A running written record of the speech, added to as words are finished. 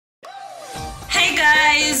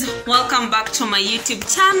guys, welcome back to my YouTube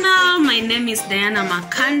channel. My name is Diana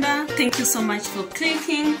Makanda. Thank you so much for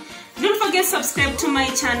clicking. Don't forget to subscribe to my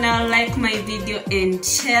channel, like my video and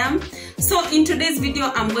share. So in today's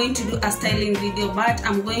video I'm going to do a styling video, but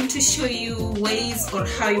I'm going to show you ways or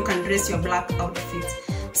how you can dress your black outfits.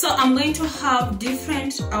 So I'm going to have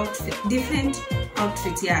different outfits,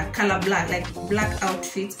 color black, like black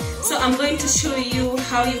outfits. So I'm going to show you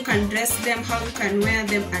how you can dress them, how you can wear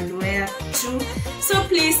them and wear too. So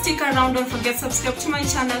please stick around, don't forget to subscribe to my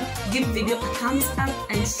channel, give video a thumbs up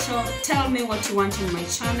and tell me what you want in my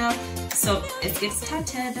channel. So let's get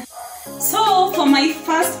started. So for my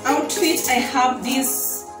first outfit I have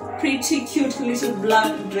this pretty cute little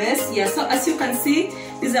black dress. Yeah, so as you can see,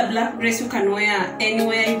 this is a black dress you can wear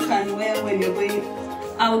anywhere. You can wear when you're going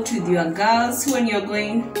out with your girls, when you're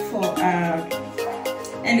going for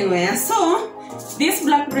anywhere. So this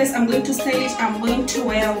black dress I'm going to style it. I'm going to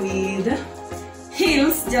wear with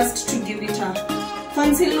heels just to give it a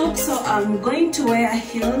fancy look. So I'm going to wear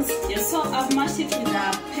heels. Yeah, so I've matched it with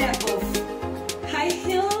a pair of high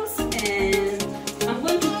heels, and I'm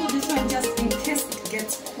going to put this one just in case it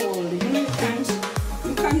gets cold. You know,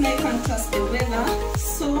 you can't make contrast the weather.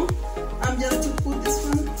 So I'm just to put this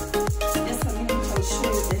one. Just a minute, I'll show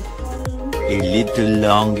you the whole. A little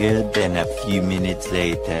longer than a few minutes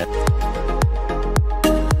later.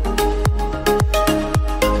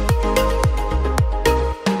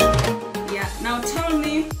 Yeah, now tell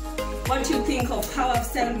me what you think of how I've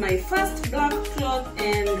styled my first black cloth,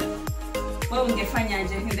 and what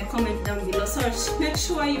ungefanyaje in the comment down below. So make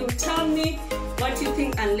sure you tell me what you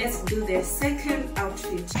think, and let's do the second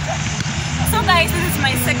outfit. So guys, this is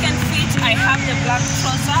my second fit. I have the black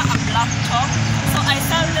trouser and black top. So I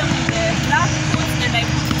styled them with the black boots and I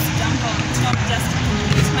put this jumper on top just to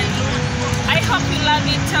complete my look. I hope you love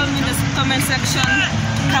it. Tell me in the comment section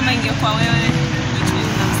kama ingekuwa wewe which way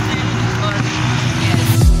you love styling, or yes.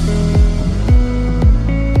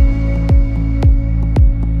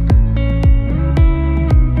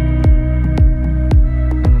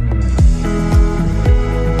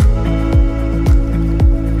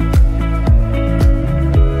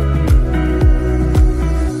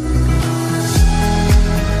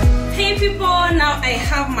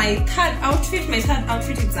 My third outfit. My third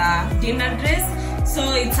outfit is a dinner dress.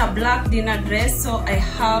 So it's a black dinner dress. So I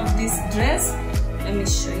have this dress. Let me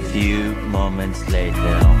show you. Few moments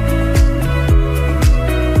later.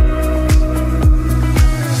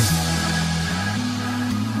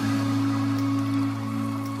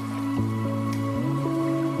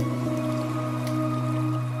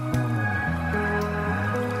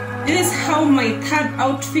 This is how my third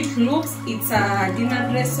outfit looks. It's a dinner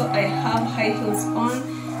dress, so I have high heels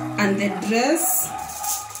on and the dress.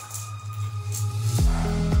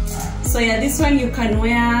 So yeah, this one you can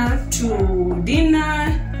wear to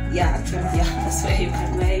dinner. Yeah, actually, yeah, that's where you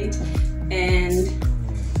can wear it. And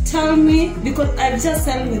tell me, because I've just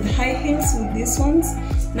started with high heels with these ones.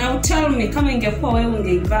 Now tell me, kama ingekuwa wewe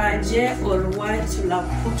ungeivaje, or what you have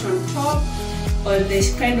put on top, or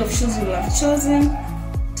the kind of shoes you have chosen.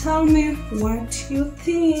 Tell me what you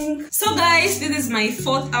think. So guys, this is my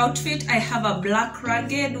fourth outfit. I have a black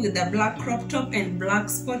ragged with a black crop top and black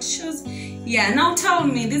sport shoes. Yeah, now tell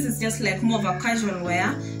me, this is just like more of a casual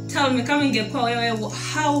wear. Tell me, kama ingekuwa wewe,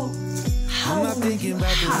 how would you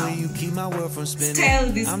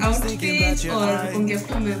style this outfit, or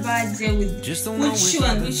ungekuwa umevaje with which shoe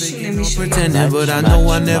and which shoe? Let me show you. But I know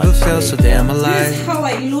I never felt so damn alive. This is how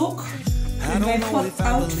I look. In my fourth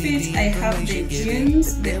outfit, I have the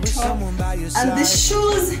jeans, the top, and the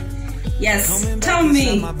shoes. Yes, tell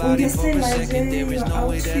me, your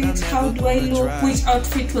outfit, how do I look? Which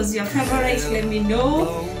outfit was your favorite? Let me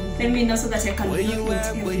know. Let me know so that I can do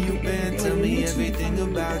it. Tell me everything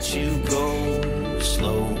about you. Go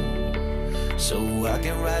slow, so I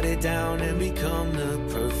can write it down and become the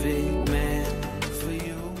perfect man.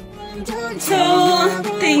 So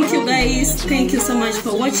thank you guys, thank you so much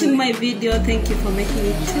for watching my video. Thank you for making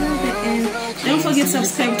it till the end. Don't forget to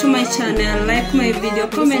subscribe to my channel, like my video,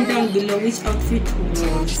 comment down below which outfit was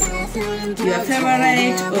your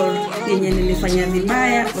favorite, or yenye nilifanya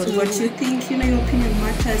vibaya, or what you think. You know, your opinion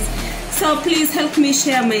matters. So please help me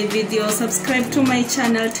share my video, subscribe to my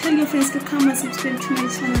channel, tell your friends to come and subscribe to my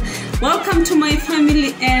channel. Welcome to my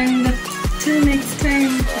family, and